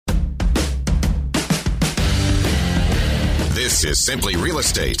This is Simply Real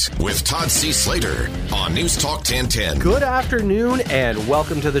Estate with Todd C. Slater on News Talk 1010. Good afternoon and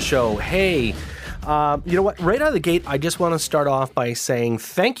welcome to the show. Hey, you know what? Right out of the gate, I just want to start off by saying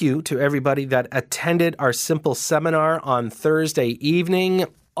thank you to everybody that attended our Simple seminar on Thursday evening.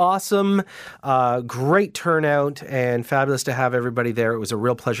 Awesome, great turnout, and fabulous to have everybody there. It was a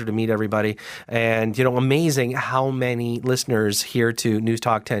real pleasure to meet everybody, and amazing how many listeners here to News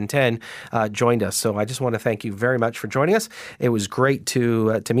Talk 1010 joined us. So I just want to thank you very much for joining us. It was great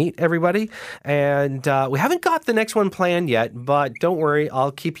to meet everybody, and we haven't got the next one planned yet, but don't worry,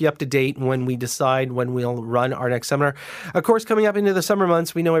 I'll keep you up to date when we decide when we'll run our next seminar. Of course, coming up into the summer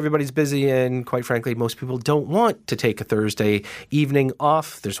months, we know everybody's busy, and quite frankly, most people don't want to take a Thursday evening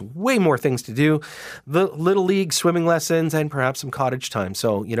off. There's way more things to do. The Little League, swimming lessons, and perhaps some cottage time.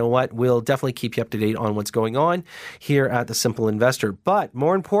 So, you know what? We'll definitely keep you up to date on what's going on here at The Simple Investor. But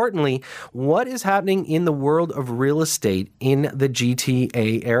more importantly, what is happening in the world of real estate in the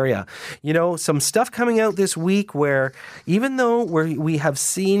GTA area? Some stuff coming out this week where even though we have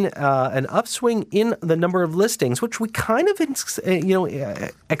seen an upswing in the number of listings, which we kind of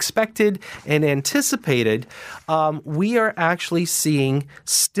expected and anticipated, we are actually seeing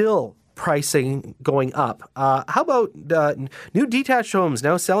still pricing going up. How about new detached homes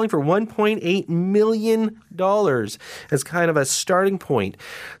now selling for $1.8 million as kind of a starting point?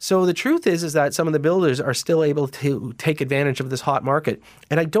 So the truth is that some of the builders are still able to take advantage of this hot market.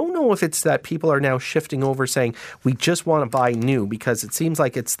 And I don't know if it's that people are now shifting over saying, we just want to buy new, because it seems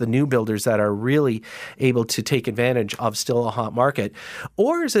like it's the new builders that are really able to take advantage of still a hot market.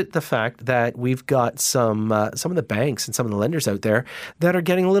 Or is it the fact that we've got some of the banks and some of the lenders out there that are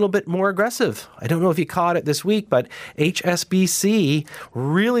getting a little bit more aggressive? I don't know if you caught it this week, but HSBC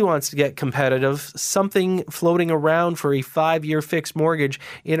really wants to get competitive. Something floating around for a 5-year fixed mortgage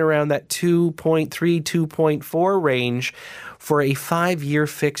in around that 2.3, 2.4 range for a 5-year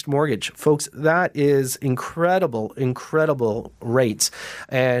fixed mortgage. Folks, that is incredible rates.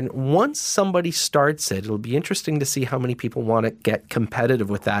 And once somebody starts it, it'll be interesting to see how many people want to get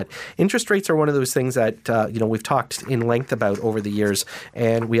competitive with that. Interest rates are one of those things that, we've talked in length about over the years.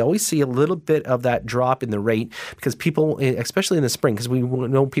 And we always see a little bit of that drop in the rate because people, especially in the spring, because we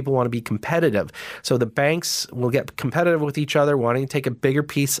know people want to be competitive. So the banks will get competitive with each other, wanting to take a bigger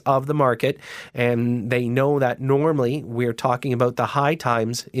piece of the market. And they know that normally we're talking about the high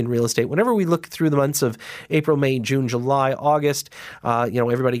times in real estate. Whenever we look through the months of April, May, June, July, August,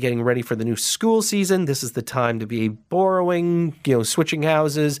 everybody getting ready for the new school season, this is the time to be borrowing, switching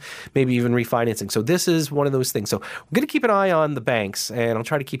houses, maybe even refinancing. So this is one of those things. So I'm going to keep an eye on the banks, and I'll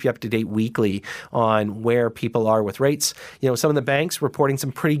try to keep you up to date weekly on where people are with rates. Some of the banks reporting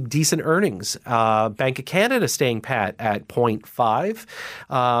some pretty decent earnings. Bank of Canada staying pat at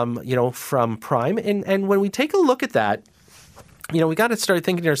 0.5, from prime. And when we take a look at that, we got to start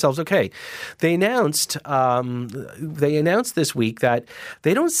thinking to ourselves, okay, they announced this week that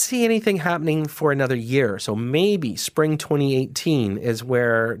they don't see anything happening for another year. So maybe spring 2018 is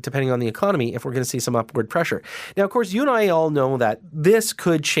where, depending on the economy, if we're going to see some upward pressure. Now, of course, you and I all know that this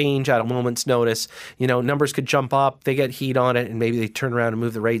could change at a moment's notice. Numbers could jump up, they get heat on it, and maybe they turn around and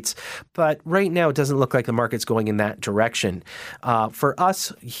move the rates. But right now, it doesn't look like the market's going in that direction. For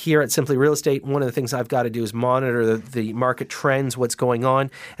us here at Simply Real Estate, one of the things I've got to do is monitor the market trends, what's going on.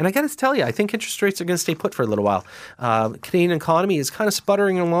 And I got to tell you, I think interest rates are going to stay put for a little while. Canadian economy is kind of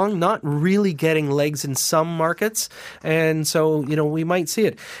sputtering along, not really getting legs in some markets. And so, we might see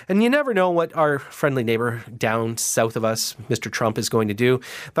it. And you never know what our friendly neighbor down south of us, Mr. Trump, is going to do.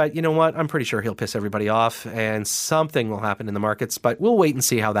 But you know what? I'm pretty sure he'll piss everybody off and something will happen in the markets. But we'll wait and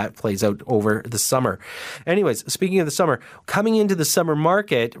see how that plays out over the summer. Anyways, speaking of the summer, coming into the summer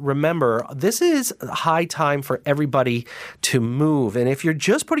market, remember, this is a high time for everybody to move. And if you're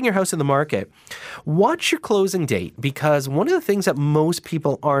just putting your house in the market, watch your closing date, because one of the things that most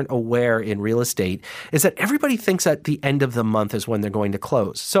people aren't aware in real estate is that everybody thinks at the end of the month is when they're going to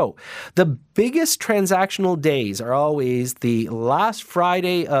close. So the biggest transactional days are always the last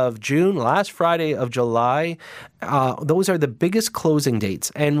Friday of June, last Friday of July. Those are the biggest closing dates.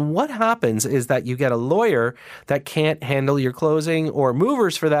 And what happens is that you get a lawyer that can't handle your closing, or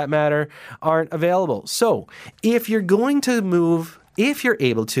movers for that matter aren't available. So if you're going to move if you're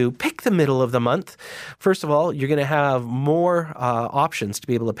able to, pick the middle of the month. First of all, you're going to have more options to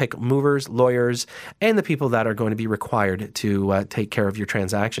be able to pick movers, lawyers, and the people that are going to be required to take care of your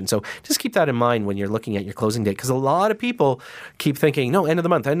transaction. So just keep that in mind when you're looking at your closing date, because a lot of people keep thinking, no, end of the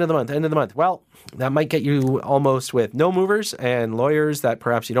month, end of the month, end of the month. Well, that might get you almost with no movers and lawyers that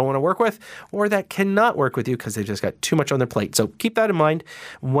perhaps you don't want to work with, or that cannot work with you because they've just got too much on their plate. So keep that in mind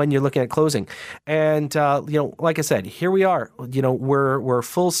when you're looking at closing. And, like I said, here we are. We're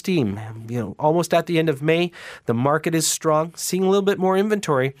full steam, almost at the end of May. The market is strong, seeing a little bit more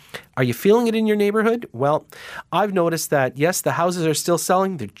inventory. Are you feeling it in your neighborhood? Well, I've noticed that, yes, the houses are still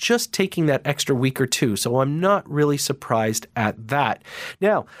selling. They're just taking that extra week or two. So I'm not really surprised at that.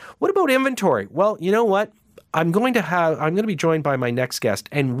 Now, what about inventory? Well, you know what? I'm going to be joined by my next guest,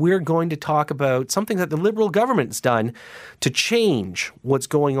 and we're going to talk about something that the Liberal government's done to change what's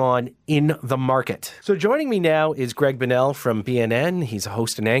going on in the market. So joining me now is Greg Bunnell from BNN. He's a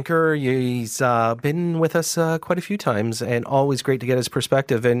host and anchor. He's been with us quite a few times, and always great to get his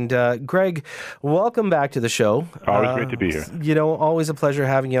perspective. And Greg, welcome back to the show. Always great to be here. Always a pleasure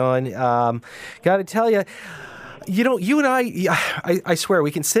having you on. Got to tell you, you and I swear, we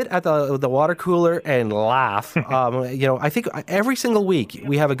can sit at the water cooler and laugh. I think every single week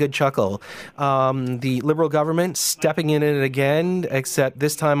we have a good chuckle. The Liberal government stepping in it again, except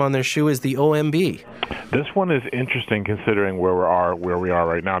this time on their shoe is the OMB. This one is interesting considering where we are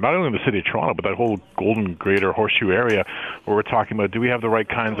right now. Not only in the city of Toronto, but that whole Golden Greater Horseshoe area where we're talking about, do we have the right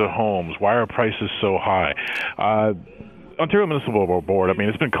kinds of homes? Why are prices so high? Ontario Municipal Board,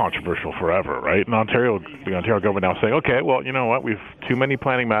 it's been controversial forever, right? And the Ontario government now saying, okay, well, you know what? We've too many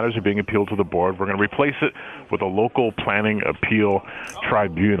planning matters are being appealed to the board. We're going to replace it with a local planning appeal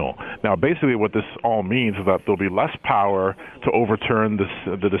tribunal. Now, basically what this all means is that there'll be less power to overturn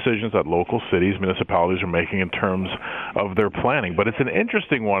the decisions that local cities, municipalities are making in terms of their planning. But it's an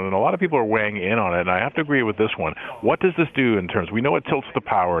interesting one, and a lot of people are weighing in on it, and I have to agree with this one. What does this do in terms? We know it tilts the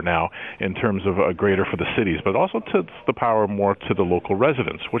power now in terms of a greater for the cities, but also tilts the power more to the local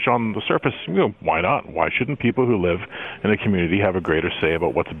residents, which on the surface, why not? Why shouldn't people who live in a community have a greater say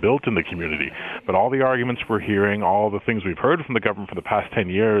about what's built in the community? But all the arguments we're hearing, all the things we've heard from the government for the past 10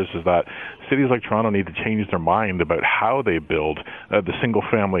 years is that cities like Toronto need to change their mind about how they build the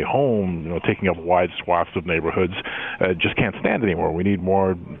single-family home, taking up wide swaths of neighborhoods, just can't stand anymore. We need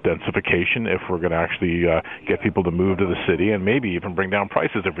more densification if we're going to actually get people to move to the city, and maybe even bring down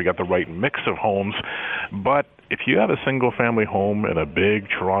prices if we got the right mix of homes. But if you have a single-family home in a big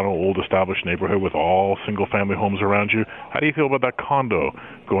Toronto old established neighborhood with all single-family homes around you, how do you feel about that condo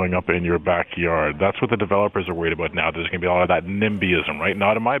going up in your backyard? That's what the developers are worried about now. There's going to be a lot of that NIMBYism, right?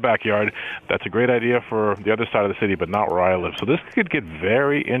 Not in my backyard. That's a great idea for the other side of the city, but not where I live. So this could get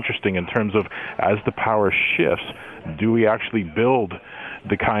very interesting in terms of, as the power shifts, do we actually build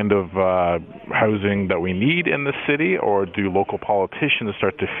the kind of housing that we need in the city, or do local politicians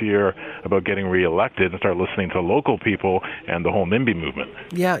start to fear about getting reelected and start listening to local people and the whole NIMBY movement?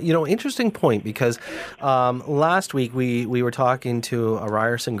 Yeah, interesting point, because last week we were talking to a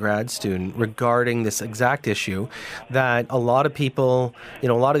Ryerson grad student regarding this exact issue, that a lot of people, a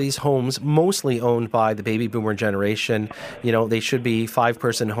lot of these homes, mostly owned by the baby boomer generation, they should be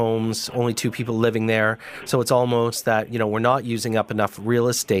 5-person homes, only 2 people living there. So it's almost that, we're not using up enough real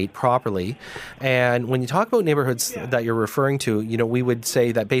estate properly. And when you talk about neighborhoods that you're referring to, we would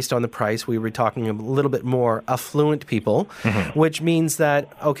say that based on the price, we were talking a little bit more affluent people, which means that,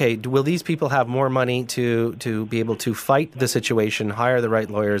 okay, will these people have more money to be able to fight the situation, hire the right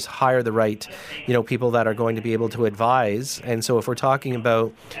lawyers, hire the right, people that are going to be able to advise? And so if we're talking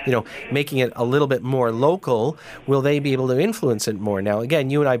about, making it a little bit more local, will they be able to influence it more? Now, again,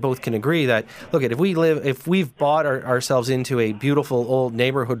 you and I both can agree that, look, if we've bought ourselves into a beautiful old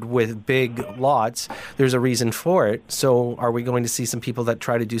neighborhood with big lots, there's a reason for it. So are we going to see some people that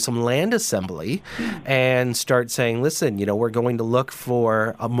try to do some land assembly and start saying, listen, we're going to look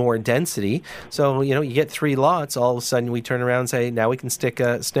for a more density. So, you get 3 lots, all of a sudden we turn around and say, now we can stick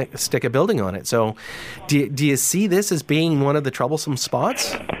a building on it. So do you see this as being one of the troublesome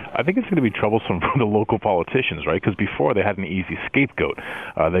spots? I think it's going to be troublesome for the local politicians, right? Because before they had an easy scapegoat.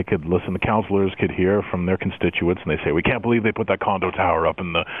 They could listen, the councillors could hear from their constituents, and they say, we can't believe they put that condo tower up.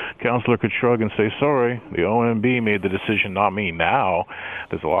 And the councillor could shrug and say, sorry, the OMB made the decision, not me. Now,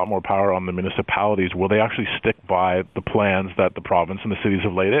 there's a lot more power on the municipalities. Will they actually stick by the plans that the province and the cities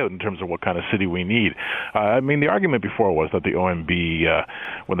have laid out in terms of what kind of city we need? The argument before was that the OMB,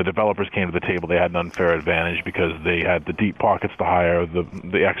 when the developers came to the table, they had an unfair advantage because they had the deep pockets to hire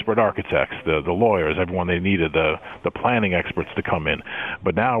the expert architects, the lawyers, everyone they needed, the planning experts to come in.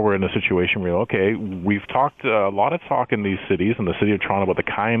 But now we're in a situation where, okay, we've talked a lot of talk in these cities, in the city of Toronto, about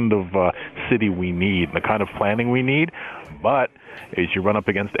the kind of city we need, and the kind of planning we need, but as you run up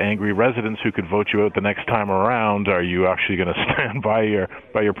against angry residents who could vote you out the next time around, are you actually going to stand by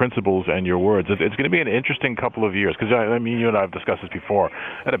your principles and your words? It's going to be an interesting couple of years, because I mean, you and I have discussed this before.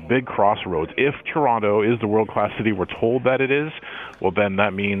 At a big crossroads, if Toronto is the world-class city we're told that it is, well, then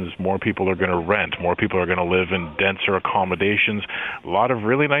that means more people are going to rent, more people are going to live in denser accommodations. A lot of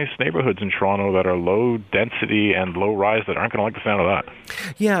really nice neighborhoods in Toronto that are low density and low rise that aren't going to like the sound of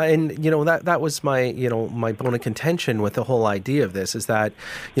that. Yeah, and that was my my bone of contention with the whole idea of this, is that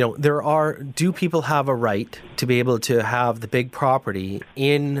do people have a right to be able to have the big property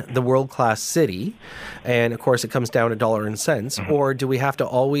in the world-class city, and of course it comes down to dollar and cents, or do we have to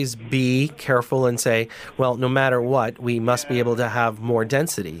always be careful and say, well, no matter what, we must be able to have more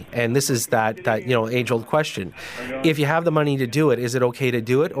density? And this is that age-old question. If you have the money to do it, is it okay to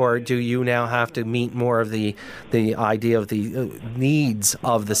do it, or do you now have to meet more of the idea of the needs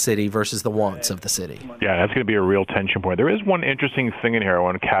of the city versus the wants of the city? Yeah, that's going to be a real tension point. There is one interesting thing in here,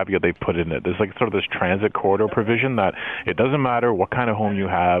 one caveat they put in it. There's like sort of this transit corridor provision that it doesn't matter what kind of home you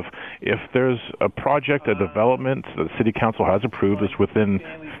have. If there's a project, a development that the city council has approved that's within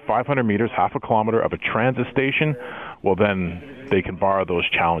 500 meters, half a kilometer of a transit station, well, then they can borrow those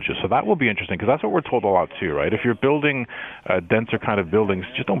challenges. So that will be interesting, because that's what we're told a lot too, right? If you're building denser kind of buildings,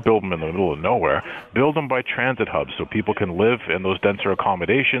 just don't build them in the middle of nowhere. Build them by transit hubs so people can live in those denser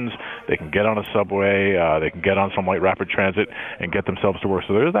accommodations. They can get on a subway, they can get on some light rapid transit and get themselves to work.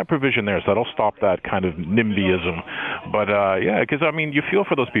 So there's that provision there. So that'll stop that kind of NIMBYism. But yeah, because I mean, you feel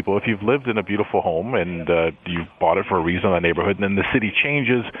for those people. If you've lived in a beautiful home and you've bought it for a reason in that neighborhood, and then the city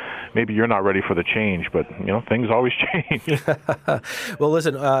changes, maybe you're not ready for the change. But things always change. Well,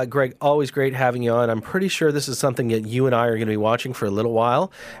 listen, Greg, always great having you on. I'm pretty sure this is something that you and I are going to be watching for a little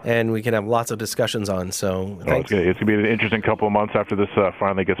while, and we can have lots of discussions on. So thanks. It's going to be an interesting couple of months after this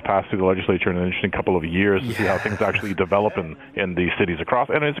finally gets passed through the legislature, and an interesting couple of years to see how things actually develop in these cities across,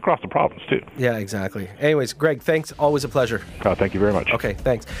 and it's across the province too. Yeah, exactly. Anyways, Greg, thanks. Always a pleasure. Thank you very much. Okay,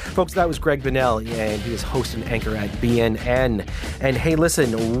 thanks. Folks, that was Greg Bunnell, and he is host and anchor at BNN. And hey,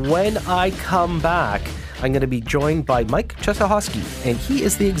 listen, when I come back, I'm going to be joined by Mike Chesahoski, and he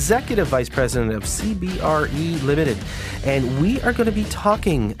is the Executive Vice President of CBRE Limited. And we are going to be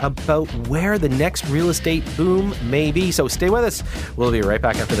talking about where the next real estate boom may be. So stay with us. We'll be right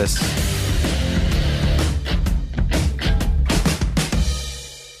back after this.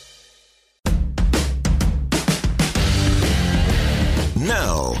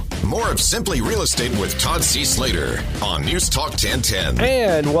 Now, more of Simply Real Estate with Todd C. Slater on News Talk 1010.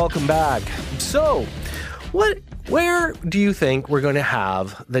 And welcome back. So, where do you think we're going to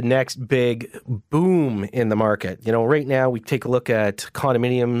have the next big boom in the market? Right now we take a look at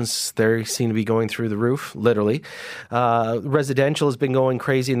condominiums. They seem to be going through the roof, literally. Residential has been going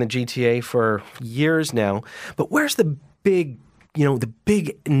crazy in the GTA for years now. But where's the big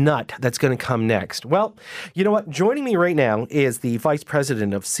nut that's going to come next? Well, you know what? Joining me right now is the Vice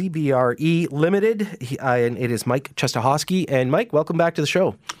President of CBRE Limited, and it is Mike Chesahoski. And Mike, welcome back to the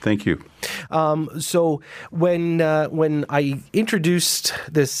show. Thank you. So when I introduced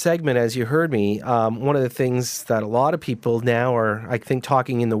this segment, as you heard me, one of the things that a lot of people now are, I think,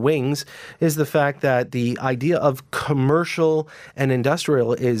 talking in the wings is the fact that the idea of commercial and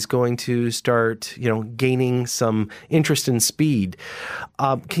industrial is going to start, gaining some interest and speed.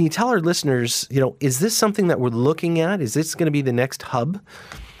 Can you tell our listeners, is this something that we're looking at? Is this going to be the next hub?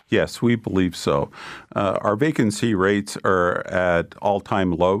 Yes, we believe so. Our vacancy rates are at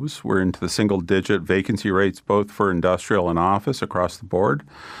all-time lows. We're into the single-digit vacancy rates, both for industrial and office across the board.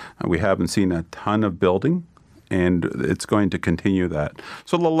 We haven't seen a ton of building, and it's going to continue that.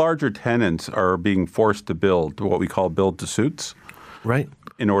 So the larger tenants are being forced to build what we call build-to-suits. Right.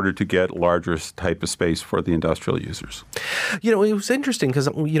 In order to get larger type of space for the industrial users. It was interesting because,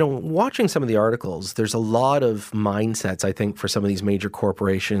 watching some of the articles, there's a lot of mindsets, I think, for some of these major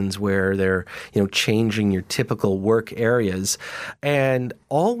corporations where they're, changing your typical work areas. And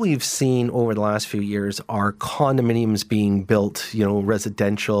all we've seen over the last few years are condominiums being built,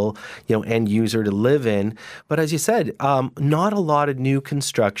 residential, end user to live in. But as you said, not a lot of new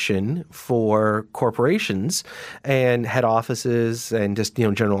construction for corporations and head offices and just,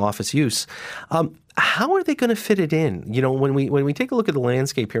 general office use. How are they going to fit it in? When we take a look at the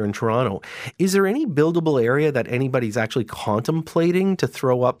landscape here in Toronto, is there any buildable area that anybody's actually contemplating to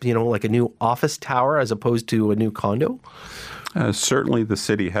throw up, like a new office tower as opposed to a new condo? Certainly, the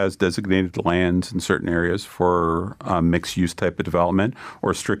city has designated lands in certain areas for mixed-use type of development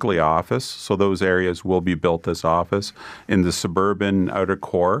or strictly office. So those areas will be built as office. In the suburban outer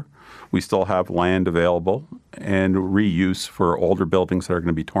core, we still have land available and reuse for older buildings that are going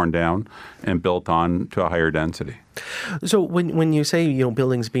to be torn down and built on to a higher density. So when you say,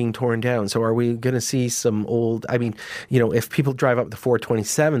 buildings being torn down, so are we going to see some old, if people drive up the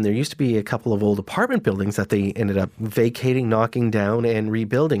 427, there used to be a couple of old apartment buildings that they ended up vacating, knocking down, and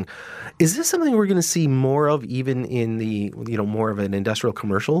rebuilding. Is this something we're going to see more of even in the, more of an industrial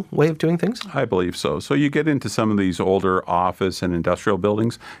commercial way of doing things? I believe so. So you get into some of these older office and industrial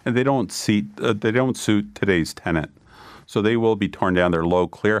buildings, and they don't suit today's tenant. So they will be torn down. They're low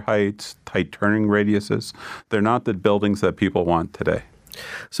clear heights, tight turning radiuses. They're not the buildings that people want today.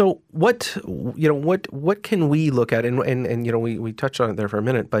 So what can we look at? And we touched on it there for a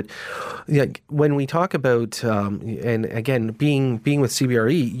minute, but when we talk about and again being with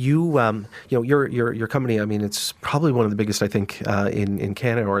CBRE, your company. I mean, it's probably one of the biggest, I think, in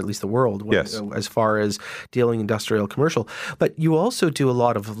Canada or at least the world. Yes. As far as dealing industrial commercial, but you also do a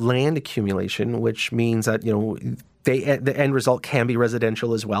lot of land accumulation, which means that the end result can be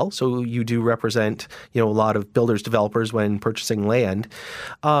residential as well. So you do represent, a lot of builders, developers when purchasing land.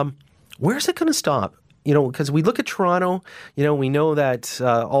 Where's it going to stop? Because we look at Toronto, we know that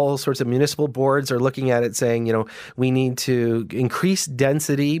all sorts of municipal boards are looking at it saying, we need to increase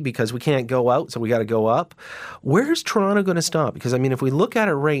density because we can't go out, so we got to go up. Where's Toronto going to stop? Because, if we look at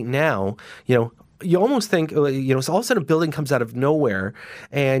it right now, you almost think, so all of a sudden a building comes out of nowhere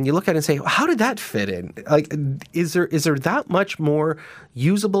and you look at it and say, how did that fit in? Like, is there that much more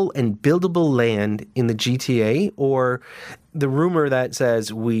usable and buildable land in the GTA, or the rumor that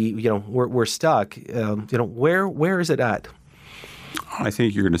says we're stuck, where is it at? I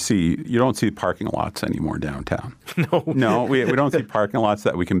think you're going to see, you don't see parking lots anymore downtown. No, we don't see parking lots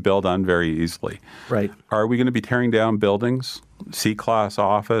that we can build on very easily. Right. Are we going to be tearing down buildings, C-class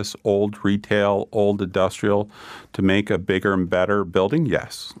office, old retail, old industrial, to make a bigger and better building?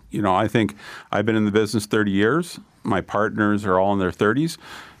 Yes. I think I've been in the business 30 years. My partners are all in their 30s.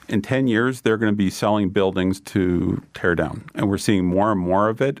 In 10 years, they're going to be selling buildings to tear down. And we're seeing more and more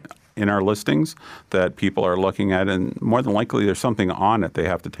of it in our listings that people are looking at, and more than likely there's something on it they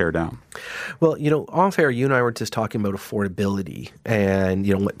have to tear down. Well, off air, you and I were just talking about affordability and,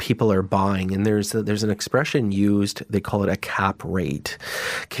 what people are buying. And there's an expression used, they call it a cap rate.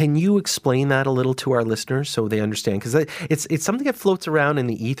 Can you explain that a little to our listeners so they understand? Because it's something that floats around in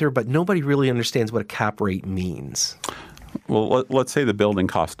the ether, but nobody really understands what a cap rate means. Well, let's say the building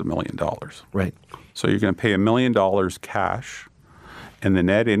cost $1 million. Right. So you're going to pay $1 million cash, and the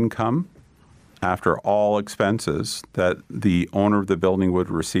net income after all expenses that the owner of the building would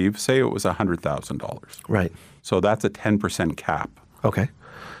receive, say it was $100,000. Right. So that's a 10% cap. Okay.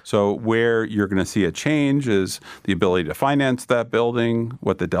 So where you're going to see a change is the ability to finance that building,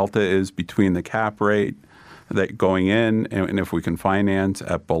 what the delta is between the cap rate that going in, and if we can finance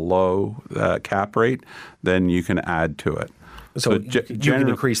at below the cap rate, then you can add to it. So you can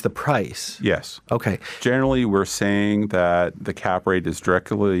increase the price? Yes. Okay. Generally, we're saying that the cap rate is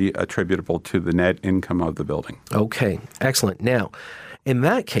directly attributable to the net income of the building. Okay. Excellent. Now, in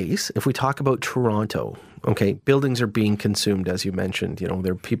that case, if we talk about Toronto, okay, buildings are being consumed, as you mentioned.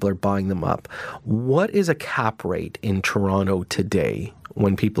 People are buying them up. What is a cap rate in Toronto today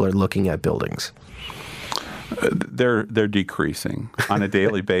when people are looking at buildings? They're decreasing on a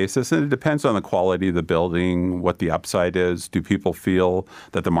daily basis, and it depends on the quality of the building, what the upside is. Do people feel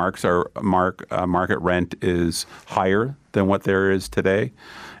that the market rent is higher than what there is today?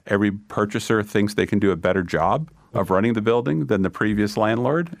 Every purchaser thinks they can do a better job of running the building than the previous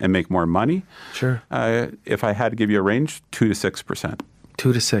landlord and make more money. Sure. If I had to give you a range, 2 to 6%.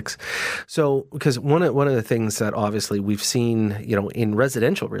 2 to 6. So, because one of the things that obviously we've seen, in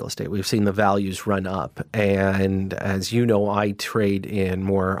residential real estate, we've seen the values run up. And as you know, I trade in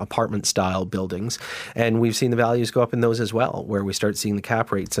more apartment style buildings, and we've seen the values go up in those as well, where we start seeing the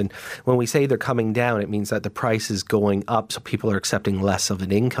cap rates. And when we say they're coming down, it means that the price is going up, so people are accepting less of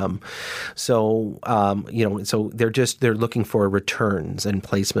an income. So, so they're looking for returns and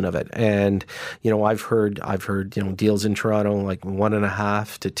placement of it. And, I've heard, deals in Toronto like 1.5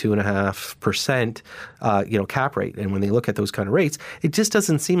 to 2.5%, cap rate. And when they look at those kind of rates, it just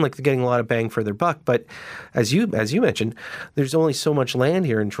doesn't seem like they're getting a lot of bang for their buck. But as you mentioned, there's only so much land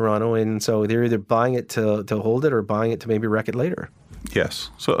here in Toronto, and so they're either buying it to hold it or buying it to maybe wreck it later. Yes.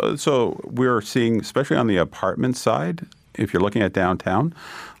 So we're seeing, especially on the apartment side, if you're looking at downtown,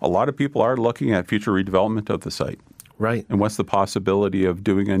 a lot of people are looking at future redevelopment of the site. Right. And what's the possibility of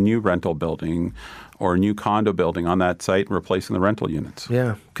doing a new rental building or a new condo building on that site and replacing the rental units.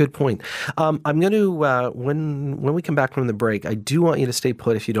 Yeah, good point. I'm going to, when we come back from the break, I do want you to stay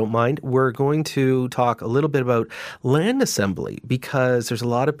put if you don't mind. We're going to talk a little bit about land assembly, because there's a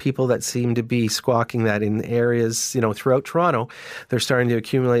lot of people that seem to be squawking that in areas, throughout Toronto, they're starting to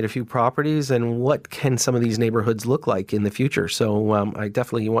accumulate a few properties, and what can some of these neighborhoods look like in the future? So I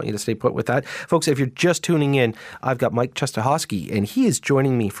definitely want you to stay put with that. Folks, if you're just tuning in, I've got Mike Chestahosky, and he is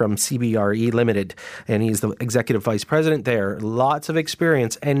joining me from CBRE Limited, and he's the Executive Vice President there. Lots of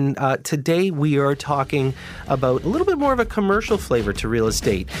experience. And today we are talking about a little bit more of a commercial flavor to real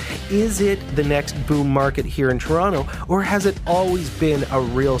estate. Is it the next boom market here in Toronto, or has it always been a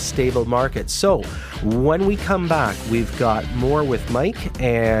real stable market? So when we come back, we've got more with Mike,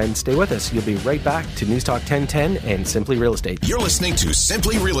 and stay with us. You'll be right back to News Talk 1010 and Simply Real Estate. You're listening to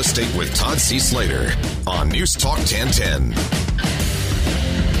Simply Real Estate with Todd C. Slater on News Talk 1010.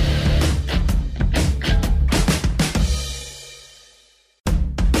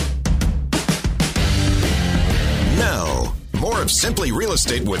 Now, more of Simply Real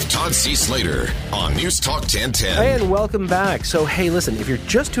Estate with Todd C. Slater on News Talk 1010. And welcome back. So, hey, listen, if you're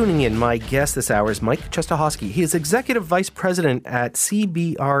just tuning in, my guest this hour is Mike Chestahosky. He is Executive Vice President at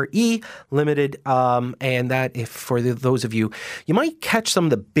CBRE Limited. And that, if for those of you, you might catch some of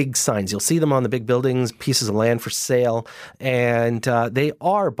the big signs. You'll see them on the big buildings, pieces of land for sale. And they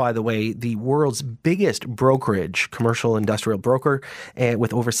are, by the way, the world's biggest brokerage, commercial industrial broker,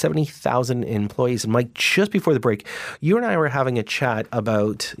 with over 70,000 employees. And Mike, just before the break, you and I were having a chat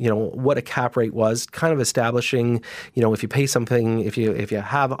about, what a cap rate was, kind of establishing, if you pay something, if you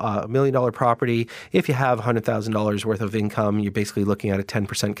have $1 million property, if you have $100,000 worth of income, you're basically looking at a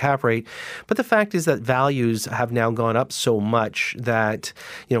 10% cap rate. But the fact is that values have now gone up so much that,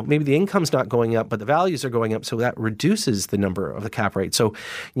 maybe the income's not going up, but the values are going up, so that reduces the number of the cap rate. So,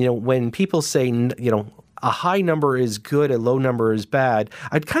 when people say, a high number is good, a low number is bad,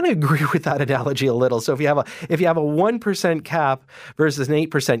 I'd kind of agree with that analogy a little. So if you have a 1% cap versus an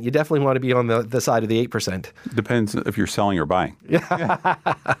 8%, you definitely want to be on the side of the 8%. Depends if you're selling or buying.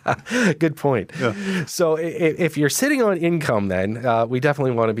 Good point. Yeah. So if you're sitting on income, then we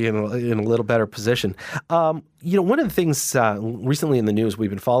definitely want to be in a little better position. One of the things recently in the news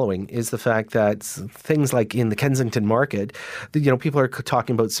we've been following is the fact that things like in the Kensington market, people are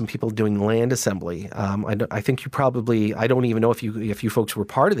talking about some people doing land assembly. I think you probably, I don't even know if you folks were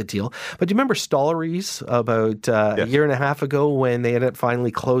part of the deal, but do you remember Stollery's about a year and a half ago when they ended up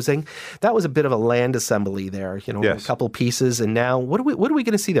finally closing? That was a bit of a land assembly there, a couple pieces. And now what are we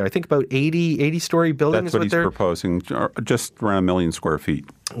going to see there? I think about 80-story building. That's what he's proposing, just around 1 million square feet.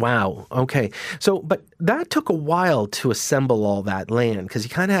 Wow. Okay. So, but that took a while to assemble all that land, because you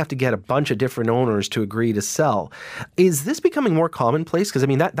kind of have to get a bunch of different owners to agree to sell. Is this becoming more commonplace? Because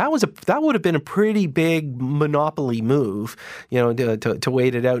that would have been a pretty big monopoly move, to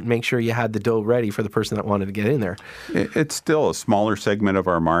wait it out and make sure you had the dough ready for the person that wanted to get in there. It's still a smaller segment of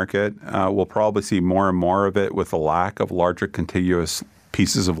our market. We'll probably see more and more of it with the lack of larger contiguous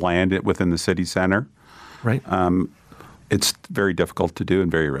pieces of land within the city center. Right. It's very difficult to do and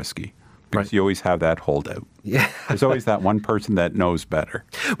very risky, because you always have that holdout. Yeah. There's always that one person that knows better.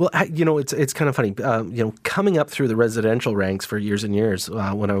 Well, it's kind of funny. Coming up through the residential ranks for years and years,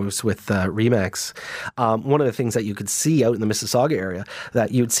 when I was with Remax, one of the things that you could see out in the Mississauga area,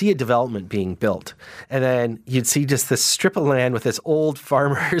 that you'd see a development being built, and then you'd see just this strip of land with this old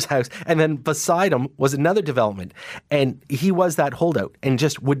farmer's house, and then beside him was another development, and he was that holdout and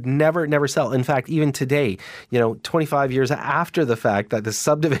just would never sell. In fact, even today, 25 years after the fact that the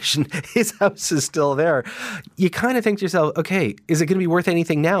subdivision, his house is still there, you kind of think to yourself, okay, is it going to be worth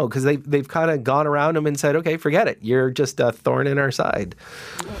anything now? Because they've kind of gone around him and said, okay, forget it. You're just a thorn in our side.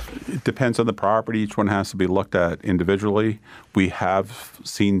 It depends on the property. Each one has to be looked at individually. We have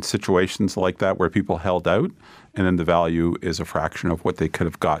seen situations like that where people held out, and then the value is a fraction of what they could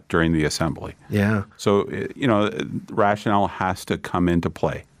have got during the assembly. Yeah. So, rationale has to come into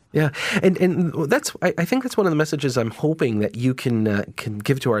play. Yeah, and I think that's one of the messages I'm hoping that you can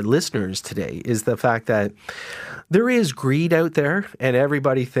give to our listeners today, is the fact that there is greed out there, and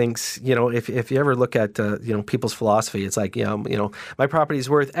everybody thinks, if you ever look at people's philosophy, it's like, my property is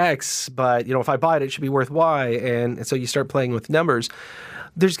worth X, but if I buy it, it should be worth Y, and so you start playing with numbers.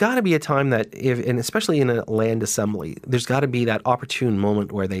 There's got to be a time that, and especially in a land assembly, there's got to be that opportune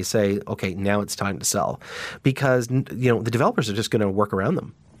moment where they say, okay, now it's time to sell, because the developers are just going to work around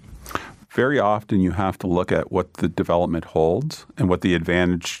them. Very often you have to look at what the development holds and what the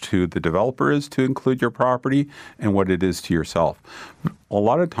advantage to the developer is to include your property and what it is to yourself. A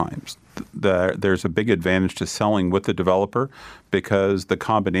lot of times there's a big advantage to selling with the developer because the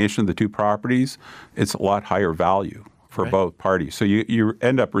combination of the two properties, it's a lot higher value for both parties. So you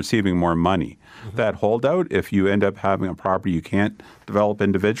end up receiving more money. That holdout, if you end up having a property you can't develop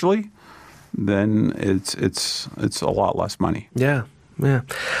individually, then it's a lot less money. Yeah.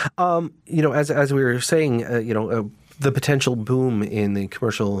 As we were saying, the potential boom in the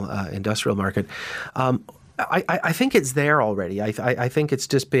commercial industrial market. I think it's there already. I think it's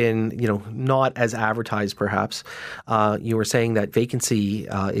just been, not as advertised perhaps. You were saying that vacancy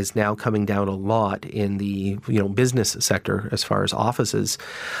is now coming down a lot in the, business sector as far as offices.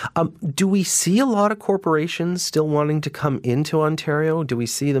 Do we see a lot of corporations still wanting to come into Ontario? Do we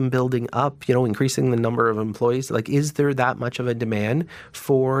see them building up, increasing the number of employees? Like, is there that much of a demand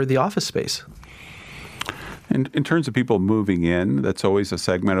for the office space? In terms of people moving in, that's always a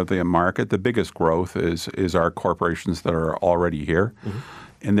segment of the market. The biggest growth is our corporations that are already here. Mm-hmm.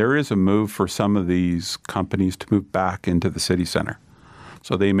 And there is a move for some of these companies to move back into the city center.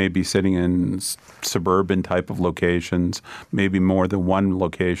 So they may be sitting in suburban type of locations, maybe more than one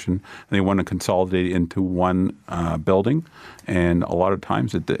location, and they want to consolidate into one building. And a lot of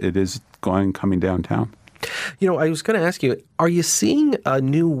times it is coming downtown. I was going to ask you, are you seeing a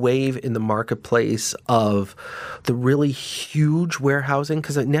new wave in the marketplace of the really huge warehousing?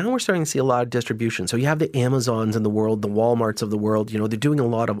 Because now we're starting to see a lot of distribution. So you have the Amazons in the world, the Walmarts of the world, they're doing a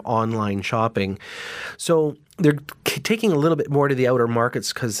lot of online shopping. So they're taking a little bit more to the outer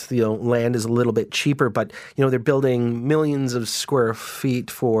markets because, land is a little bit cheaper, but, they're building millions of square feet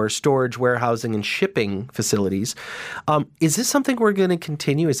for storage, warehousing, and shipping facilities. Is this something we're going to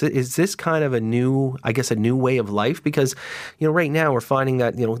continue? Is this kind of a new way of life? Because, right now we're finding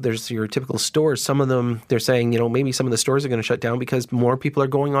that, there's your typical stores. Some of them, they're saying, maybe some of the stores are going to shut down because more people are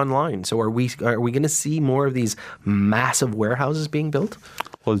going online. So are we going to see more of these massive warehouses being built?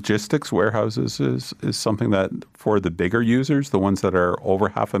 Logistics warehouses is something that for the bigger users, the ones that are over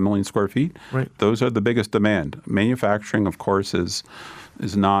 500,000 square feet, right, those are the biggest demand. Manufacturing, of course, is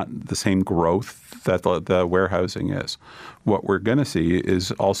not the same growth that the warehousing is. What we're going to see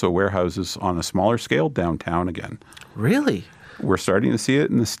is also warehouses on a smaller scale downtown again. Really? We're starting to see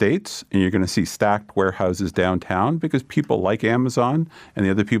it in the States, and you're going to see stacked warehouses downtown because people like Amazon and the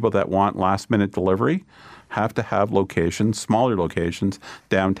other people that want last-minute delivery have to have locations, smaller locations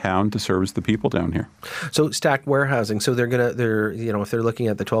downtown to service the people down here. So stacked warehousing. So if they're looking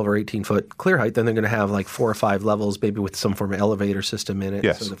at the 12 or 18 foot clear height, then they're going to have like 4 or 5 levels, maybe with some form of elevator system in it.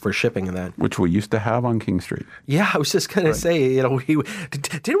 Yes. So for shipping and that. Which we used to have on King Street. Yeah, I was just going to say,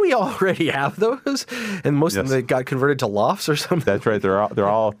 didn't we already have those? And most of them got converted to lofts or something. That's right. They're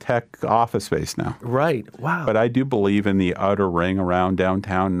all tech office space now. Right. Wow. But I do believe in the outer ring around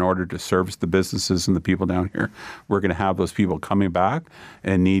downtown in order to service the businesses and the people down here. We're going to have those people coming back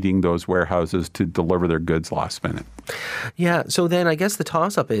and needing those warehouses to deliver their goods last minute. Yeah. So then I guess the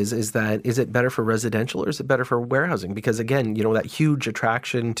toss-up is it better for residential or is it better for warehousing? Because again, that huge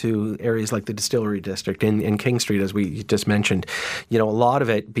attraction to areas like the Distillery District in King Street, as we just mentioned, a lot of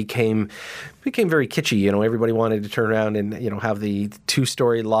it became very kitschy. Everybody wanted to turn around and, have the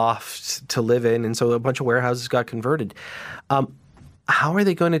 2-story lofts to live in. And so a bunch of warehouses got converted. How are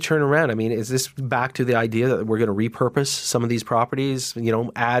they going to turn around? I mean, is this back to the idea that we're going to repurpose some of these properties,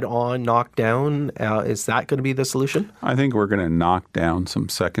 add on, knock down? Is that going to be the solution? I think we're going to knock down some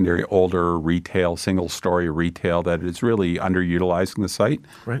secondary, older retail, single-story retail that is really underutilizing the site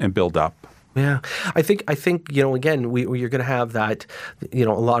and build up. Yeah. I think again, you're going to have that, a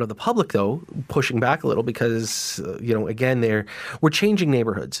lot of the public, though, pushing back a little because, again, we're changing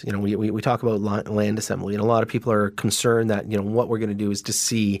neighborhoods. We talk about land assembly, and a lot of people are concerned that, what we're going to do is to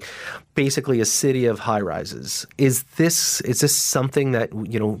see basically a city of high rises. Is this something that,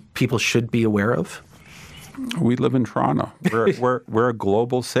 people should be aware of? We live in Toronto. We're a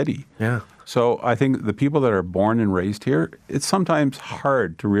global city. Yeah. So I think the people that are born and raised here, it's sometimes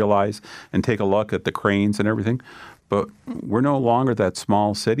hard to realize and take a look at the cranes and everything, but we're no longer that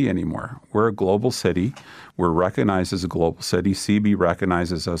small city anymore. We're a global city. We're recognized as a global city. CB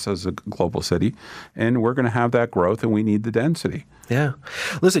recognizes us as a global city, and we're going to have that growth, and we need the density. Yeah.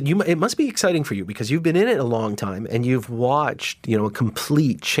 Listen, it must be exciting for you because you've been in it a long time and you've watched, a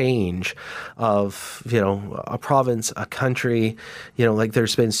complete change of, a province, a country,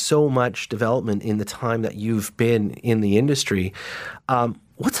 there's been so much development in the time that you've been in the industry.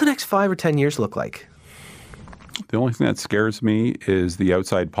 What's the next 5 or 10 years look like? The only thing that scares me is the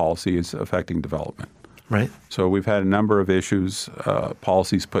outside policy is affecting development. Right. So we've had a number of issues,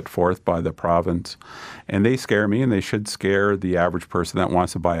 policies put forth by the province, and they scare me, and they should scare the average person that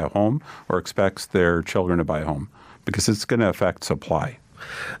wants to buy a home or expects their children to buy a home because it's going to affect supply.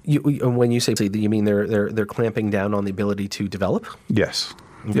 When you say, you mean they're clamping down on the ability to develop? Yes.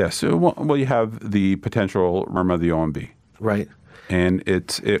 Yes. Well, you have the potential arm of the OMB. Right. And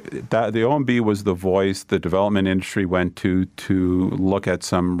that the OMB was the voice the development industry went to look at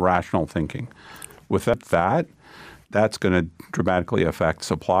some rational thinking. Without that, that's going to dramatically affect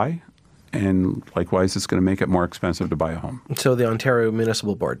supply. And likewise, it's going to make it more expensive to buy a home. So the Ontario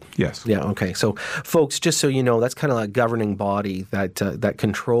Municipal Board? Yes. Yeah, okay. So folks, just so you know, that's kind of like a governing body that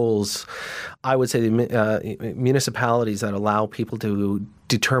controls, I would say, the municipalities that allow people to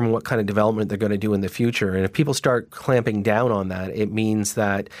determine what kind of development they're going to do in the future. And if people start clamping down on that, it means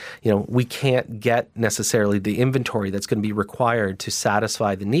that, we can't get necessarily the inventory that's going to be required to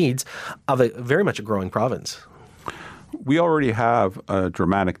satisfy the needs of a very much a growing province. We already have a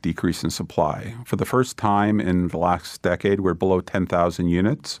dramatic decrease in supply. For the first time in the last decade, we're below 10,000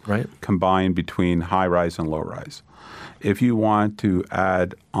 units combined between high-rise and low-rise. If you want to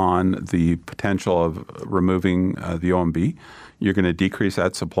add on the potential of removing the OMB, you're going to decrease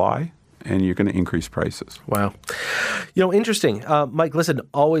that supply and you're going to increase prices. Wow. Interesting. Mike, listen,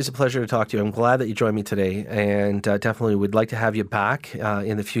 always a pleasure to talk to you. I'm glad that you joined me today, and definitely would like to have you back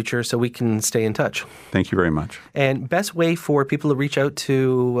in the future so we can stay in touch. Thank you very much. And best way for people to reach out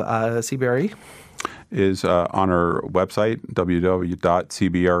to CBRE? Is on our website, www.cbre.com,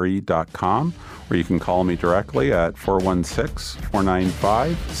 or you can call me directly at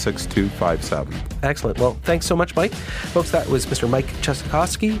 416-495-6257. Excellent. Well, thanks so much, Mike. Folks, that was Mr. Mike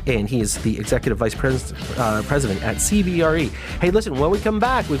Chesikowski, and he is the Executive Vice President at CBRE. Hey, listen, when we come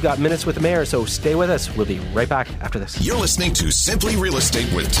back, we've got Minutes with the Mayor, so stay with us. We'll be right back after this. You're listening to Simply Real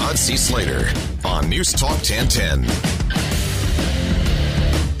Estate with Todd C. Slater on News Talk 1010.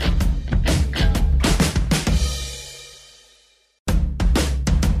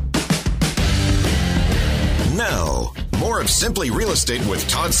 Now, more of Simply Real Estate with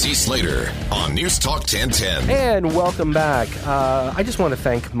Todd C. Slater on News Talk 1010. And welcome back. I just want to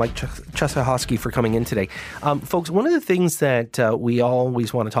thank Mike Chesikowski for coming in today. Folks, one of the things that we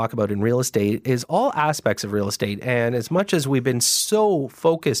always want to talk about in real estate is all aspects of real estate. And as much as we've been so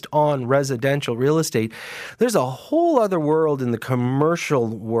focused on residential real estate, there's a whole other world in the commercial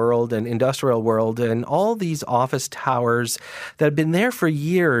world and industrial world and all these office towers that have been there for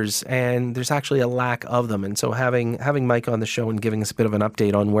years, and there's actually a lack of them. And so having Mike on the show and giving us a bit of an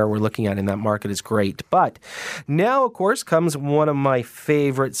update on where we're looking at in that market is great. But now, of course, comes one of my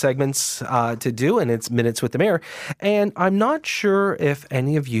favorite segments to do, and it's Minutes with the Mayor. And I'm not sure if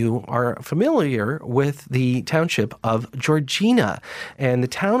any of you are familiar with the township of Georgina and the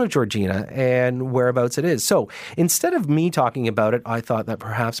town of Georgina and whereabouts it is. So instead of me talking about it, I thought that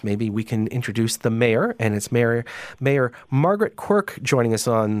perhaps maybe we can introduce the mayor, and it's Mayor Margaret Quirk joining us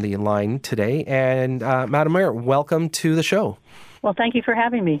on the line today. And Madam Mayor, welcome to the show. Well, thank you for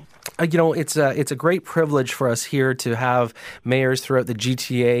having me. It's a great privilege for us here to have mayors throughout the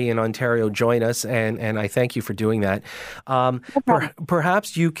GTA in Ontario join us, and I thank you for doing that.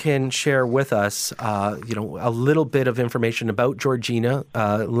 Perhaps you can share with us, a little bit of information about Georgina,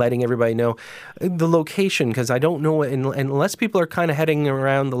 letting everybody know the location, because I don't know, unless people are kind of heading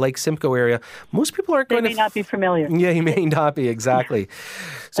around the Lake Simcoe area, most people aren't going to... They may not be familiar. Yeah, you may not be, exactly.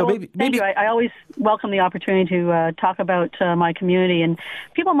 So thank you. I always welcome the opportunity to talk about my community, and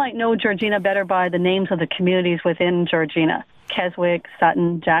people might know Georgina better by the names of the communities within Georgina: Keswick,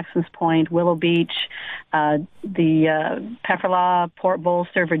 Sutton, Jackson's Point, Willow Beach, the Pefferlaw, Port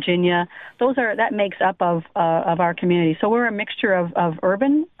Bolster, Virginia. That makes up of our community. So we're a mixture of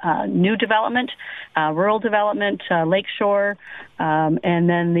urban, new development, rural development, lakeshore, and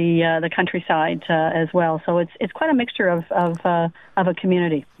then the countryside as well. So it's quite a mixture of a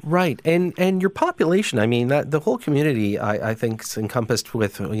community. Right, and your population. I mean, the whole community, I think, is encompassed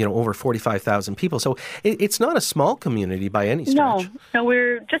with over 45,000 people. So it's not a small community by any stretch. No,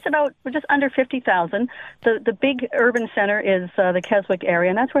 we're just under 50,000. The big urban center is the Keswick area,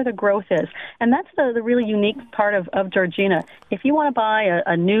 and that's where the growth is. And that's the really unique part of Georgina. If you want to buy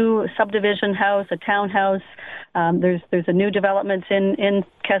a new subdivision house, a townhouse, there's a new development in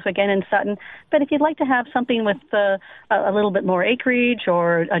Keswick and in Sutton. But if you'd like to have something with a little bit more acreage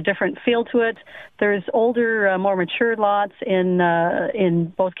or a different feel to it, there's older, more mature lots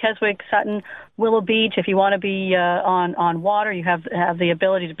in both Keswick, Sutton, Willow Beach. If you want to be on water, you have the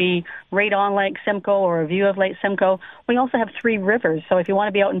ability to be right on Lake Simcoe or a view of Lake Simcoe. We also have 3 rivers. So if you want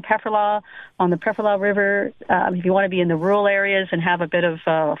to be out in Pefferlaw, on the Pefferlaw River, if you want to be in the rural areas and have a bit of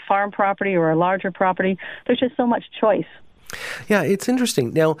farm property or a larger property, there's just so much choice. Yeah, it's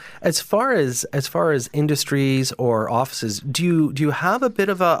interesting. Now, as far as industries or offices, do you have a bit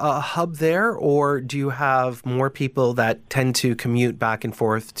of a hub there, or do you have more people that tend to commute back and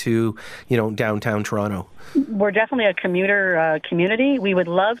forth to, downtown Toronto? We're definitely a commuter community. We would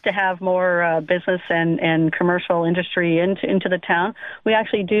love to have more business and commercial industry into the town. We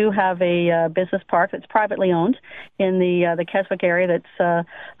actually do have a business park that's privately owned in the Keswick area that's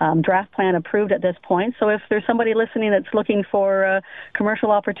draft plan approved at this point. So if there's somebody listening that's looking for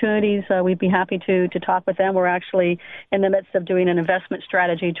commercial opportunities, we'd be happy to talk with them. We're actually in the midst of doing an investment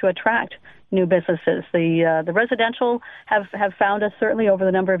strategy to attract new businesses. The residential have found us certainly over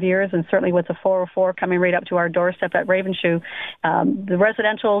the number of years, and certainly with the 404 coming right up to our doorstep at Ravenshoe. The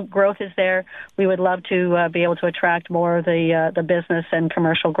residential growth is there. We would love to be able to attract more of the business and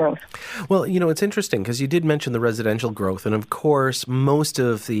commercial growth. Well, it's interesting because you did mention the residential growth, and of course, most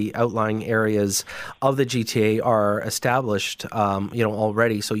of the outlying areas of the GTA are established,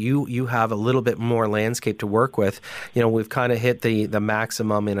 already. So you have a little bit more landscape to work with. We've kind of hit the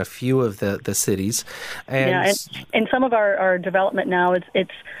maximum in a few of the cities. And some of our development now,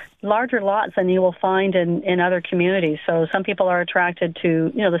 it's larger lots than you will find in other communities. So some people are attracted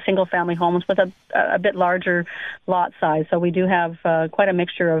to, the single-family homes with a bit larger lot size. So we do have quite a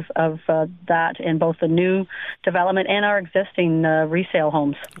mixture of that in both the new development and our existing resale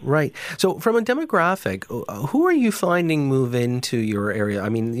homes. Right. So from a demographic, who are you finding move into your area? I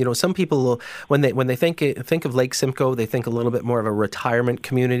mean, some people, when they think of Lake Simcoe, they think a little bit more of a retirement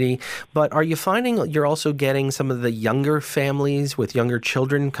community. But are you finding you're also getting some of the younger families with younger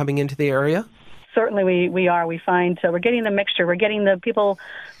children coming into the area? Certainly we are. We find we're getting the mixture. We're getting the people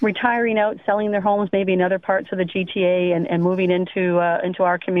retiring out, selling their homes maybe in other parts of the GTA and moving into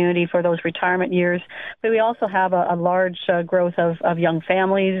our community for those retirement years. But we also have a large growth of young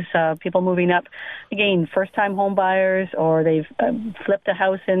families, people moving up, again, first-time home buyers, or they've flipped a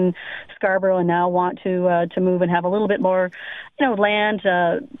house in Scarborough and now want to move and have a little bit more land.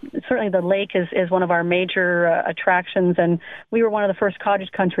 Certainly the lake is one of our major attractions, and we were one of the first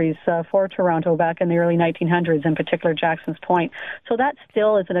cottage countries for Toronto back in the early 1900s, in particular Jackson's Point. So that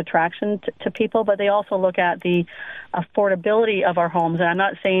still is an attraction to people, but they also look at the affordability of our homes. And I'm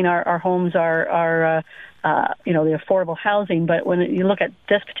not saying our homes are the affordable housing, but when you look at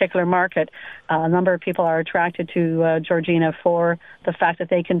this particular market, a number of people are attracted to Georgina for the fact that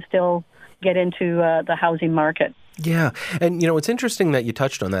they can still get into the housing market. Yeah, and it's interesting that you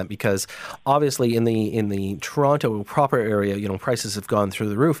touched on that because obviously in the Toronto proper area, prices have gone through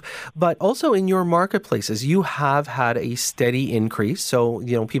the roof, but also in your marketplaces, you have had a steady increase. So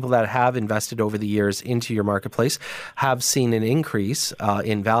people that have invested over the years into your marketplace have seen an increase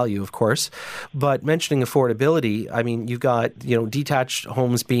in value, of course. But mentioning affordability, I mean, you've got detached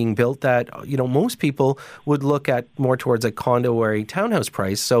homes being built that most people would look at more towards a condo or a townhouse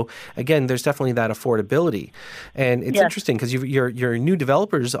price. So again, there's definitely that affordability. And it's interesting because your new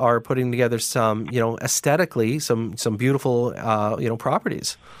developers are putting together some, aesthetically, some beautiful,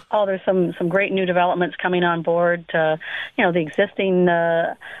 properties. Oh, there's some great new developments coming on board. The existing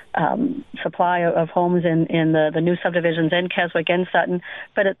supply of homes in the new subdivisions in Keswick and Sutton,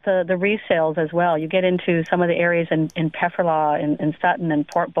 but it's the resales as well. You get into some of the areas in Pefferlaw and Sutton and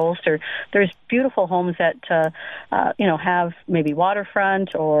Port Bolster. There's beautiful homes that have maybe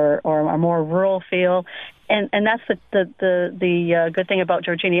waterfront or a more rural feel. And that's the good thing about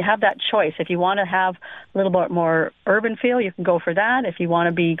Georgina. You have that choice. If you want to have a little bit more urban feel, you can go for that. If you want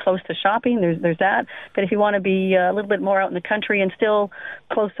to be close to shopping, there's that. But if you want to be a little bit more out in the country and still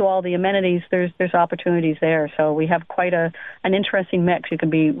close to all the amenities, there's opportunities there. So we have quite an interesting mix. You can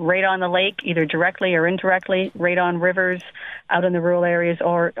be right on the lake, either directly or indirectly, right on rivers, out in the rural areas,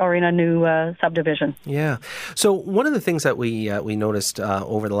 or in a new subdivision. Yeah. So one of the things that we noticed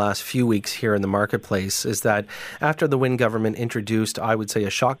over the last few weeks here in the marketplace is that after the Wynne government introduced, I would say,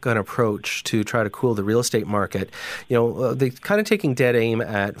 a shotgun approach to try to cool the real estate market, they're kind of taking dead aim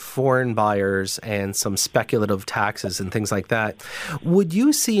at foreign buyers and some speculative taxes and things like that. Would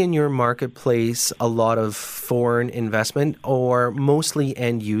you see in your marketplace a lot of foreign investment or mostly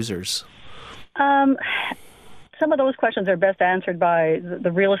end users? Some of those questions are best answered by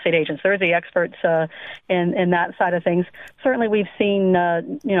the real estate agents. They're the experts in that side of things. Certainly, we've seen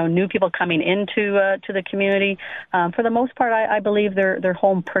new people coming into to the community. For the most part, I believe they're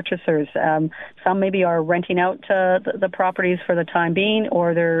home purchasers. Some maybe are renting out the properties for the time being,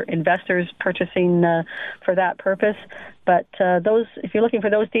 or they're investors purchasing for that purpose. But those, if you're looking for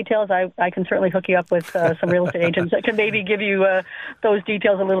those details, I can certainly hook you up with some real estate agents that can maybe give you those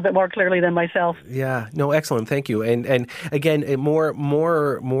details a little bit more clearly than myself. Yeah, no, excellent. Thank you. And again, more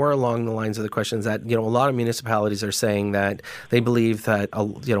along the lines of the questions that, a lot of municipalities are saying that they believe that,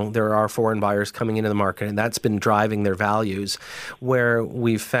 there are foreign buyers coming into the market, and that's been driving their values. Where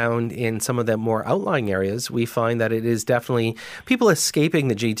we've found in some of the more outlying areas, we find that it is definitely people escaping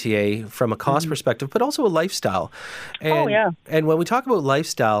the GTA from a cost perspective, but also a lifestyle. And when we talk about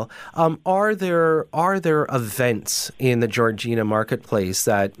lifestyle, are there events in the Georgina marketplace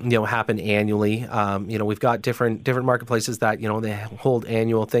that happen annually? We've got different marketplaces that they hold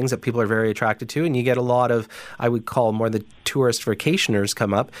annual things that people are very attracted to, and you get a lot of, I would call, more the tourist vacationers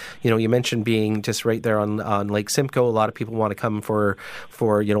come up. You mentioned being just right there on Lake Simcoe. A lot of people want to come for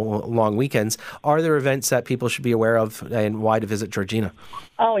long weekends. Are there events that people should be aware of, and why to visit Georgina?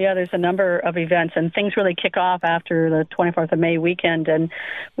 Oh, yeah, there's a number of events, and things really kick off after the 24th of May weekend. And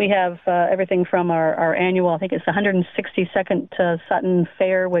we have everything from our annual, I think it's the 162nd Sutton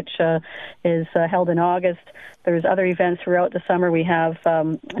Fair, which is held in August. There's other events throughout the summer. We have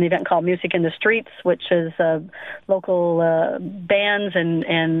an event called Music in the Streets, which is local bands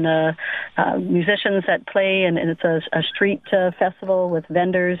and musicians that play, and it's a street festival with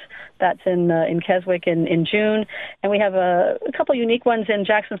vendors. That's in Keswick in June. And we have a couple unique ones in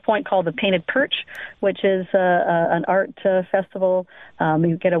Jackson's Point called the Painted Perch, which is an art festival.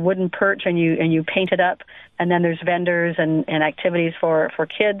 You get a wooden perch and you paint it up, and then there's vendors and activities for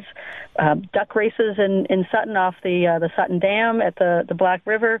kids. Duck races in Sutton off the Sutton Dam at the Black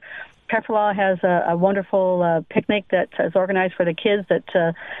River. Pefferlaw has a wonderful picnic that is organized for the kids.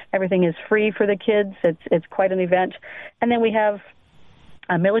 That everything is free for the kids. It's quite an event. And then we have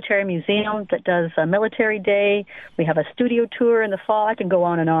a military museum that does a military day. We have a studio tour in the fall. I can go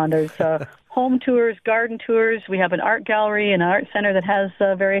on and on. There's home tours, garden tours. We have an art gallery and an art center that has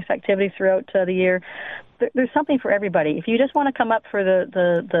various activities throughout the year. There's something for everybody. If you just want to come up for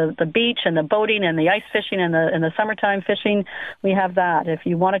the beach and the boating and the ice fishing and the summertime fishing, we have that. If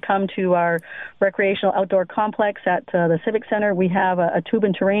you want to come to our recreational outdoor complex at the Civic Center, we have a tube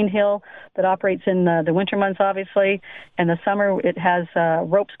and terrain hill that operates in the winter months, obviously. In the summer, it has a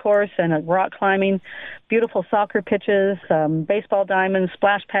ropes course and a rock climbing, beautiful soccer pitches, baseball diamonds,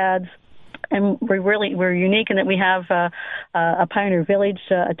 splash pads. And we're unique in that we have a Pioneer Village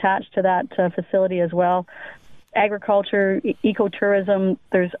attached to that facility as well. Agriculture, ecotourism,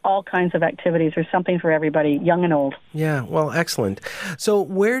 there's all kinds of activities. There's something for everybody, young and old. Yeah, well, excellent. So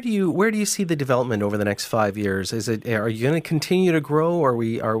where do you see the development over the next 5 years? Are you going to continue to grow, or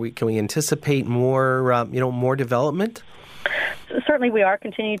can we anticipate more development? Certainly, we are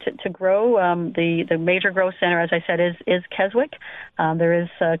continuing to grow. The major growth center, as I said, is Keswick. There is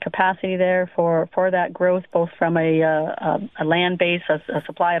capacity there for that growth, both from a land base, a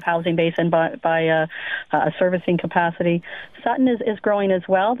supply of housing base, and by a servicing capacity. Sutton is growing as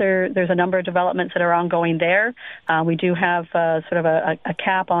well. There's a number of developments that are ongoing there. We do have sort of a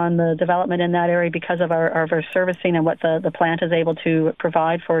cap on the development in that area because of our servicing and what the plant is able to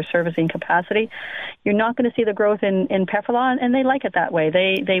provide for servicing capacity. You're not going to see the growth in Pefferlaw, and they like it that way.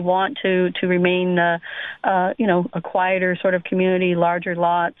 They want to remain a quieter sort of community, larger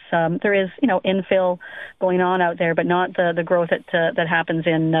lots. There is infill going on out there, but not the growth that happens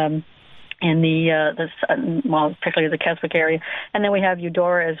in particularly the Keswick area. And then we have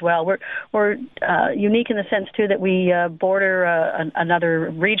Eudora as well. We're unique in the sense, too, that we border another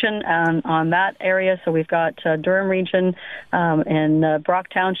region on that area. So we've got Durham region and Brock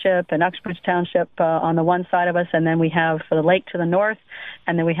Township and Uxbridge Township on the one side of us, and then we have the lake to the north,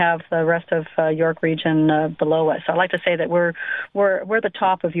 and then we have the rest of York region below us. So I like to say that we're the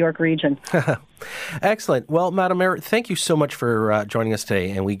top of York region. Excellent. Well, Madam Mayor, thank you so much for joining us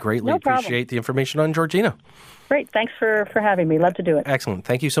today, and we greatly appreciate the information on Georgina. Great. Thanks for having me. Love to do it. Excellent.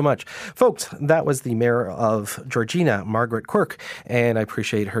 Thank you so much. Folks, that was the Mayor of Georgina, Margaret Quirk, and I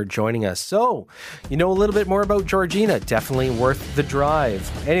appreciate her joining us. So, you know a little bit more about Georgina. Definitely worth the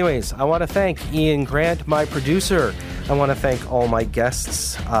drive. Anyways, I want to thank Ian Grant, my producer. I want to thank all my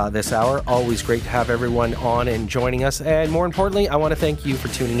guests this hour. Always great to have everyone on and joining us. And more importantly, I want to thank you for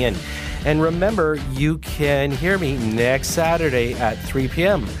tuning in. And remember, you can hear me next Saturday at 3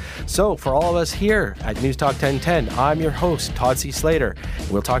 p.m. So for all of us here at News Talk 1010, I'm your host, Todd C. Slater.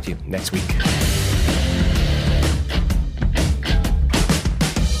 We'll talk to you next week.